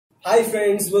Hi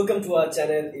friends, welcome to our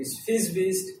channel is fish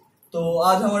beast. तो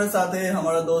आज हमारे साथ है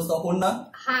हमारा दोस्त अपूर्णा।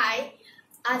 हाय,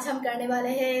 आज हम करने वाले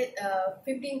हैं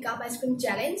 15 कप आइसक्रीम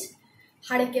चैलेंज।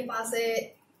 हर एक के पास है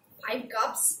 5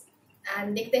 कप्स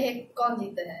एंड देखते हैं कौन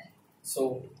जीतता है। So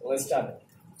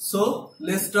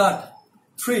let's start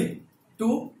 3,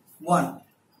 2, 1।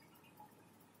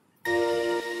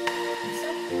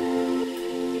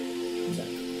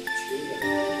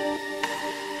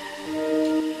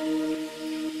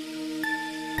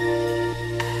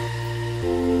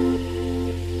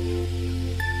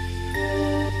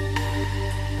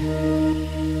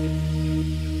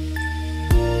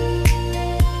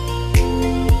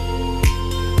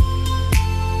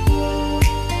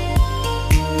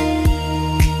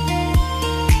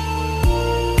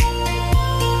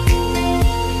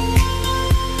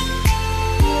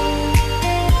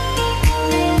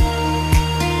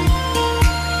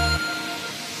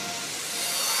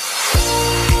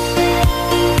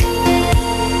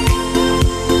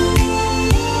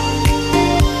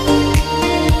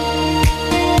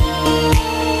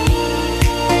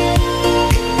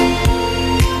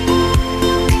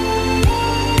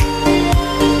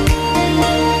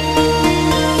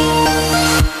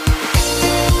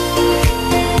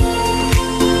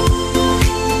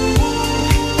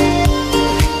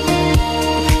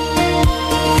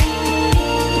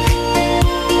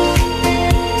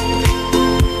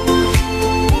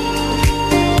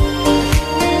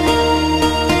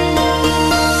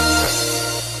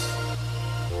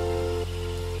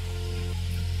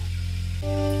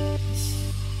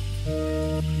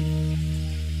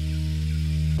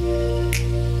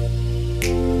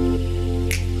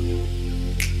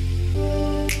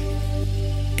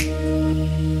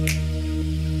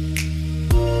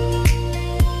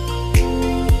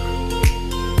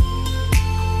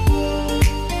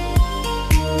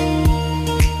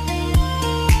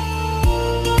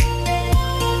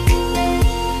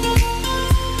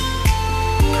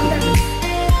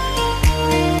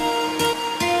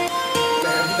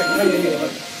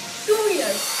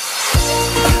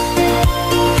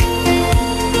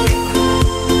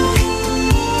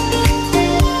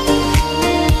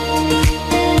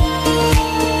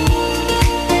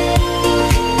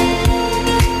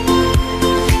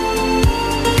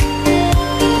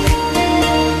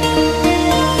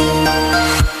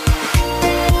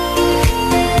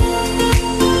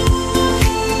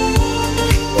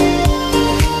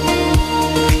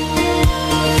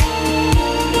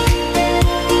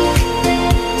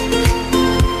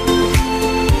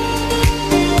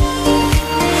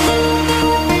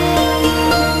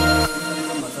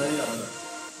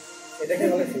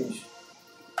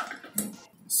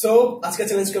 आज का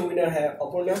चैलेंज का विनर है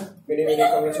Apurna. Many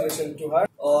congratulation to her.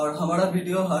 और हमारा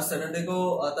वीडियो हर सैटरडे को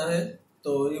आता है,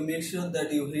 तो you make sure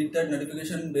that you hit that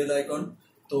notification bell icon,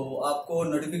 तो आपको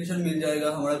नोटिफिकेशन मिल जाएगा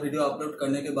हमारा वीडियो अपलोड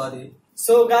करने के बाद ही।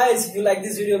 So guys, if you like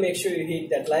this video, make sure you hit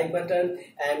that like button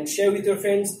and share with your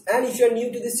friends. And if you are new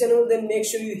to this channel, then make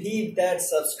sure you hit that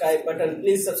subscribe button.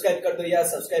 Please subscribe कर दो यार,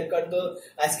 subscribe कर दो।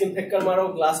 Ice cream फेंक कर मारो,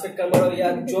 glass फेंक कर मारो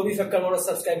यार, जो भी फेंक कर मारो,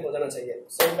 सब्सक्राइब हो जाना चाहिए।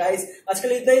 So guys, आज के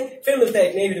लिए इतना ही। फिर मिलते हैं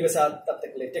एक नई वीडियो के साथ। तब तक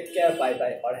के लिए टेक केयर, बाय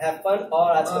बाय और हैव फन। और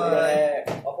आज का विनर है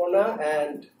Apurna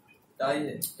and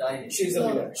she's the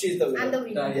winner. She's the winner. I'm the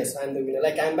winner. Yes, I'm the winner.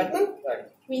 Like I'm Batman. Right.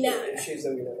 Winner. She's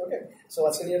the winner. Okay. So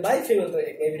आज के लिए bye. फिर मिलते हैं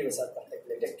एक नई वीडियो के साथ। तब तक के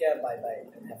लिए take care, bye bye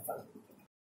and have fun.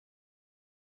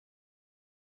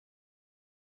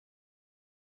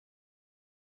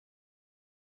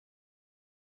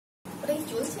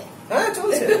 চলছে? হ্যাঁ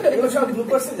চলছে, এগুলো সব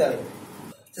গ্রুপার সে যাবে।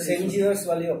 সেনজিয়ার্স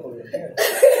वाली অপোজিট।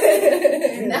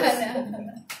 না না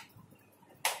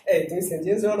এই তুমি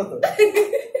সেনজিয়ার্স জানো তো?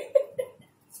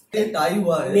 ये टाई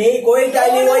हुआ है। नहीं, कोई टाई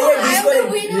नहीं हुआ,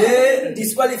 ये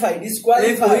डिस्क्वालीफाई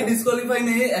कोई डिस्क्वालीफाई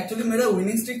नहीं है। एक्चुअली मेरा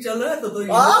विनिंग स्ट्रिक चल रहा है, तो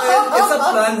ऐसा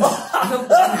प्लान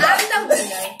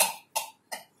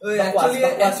एक्चुअली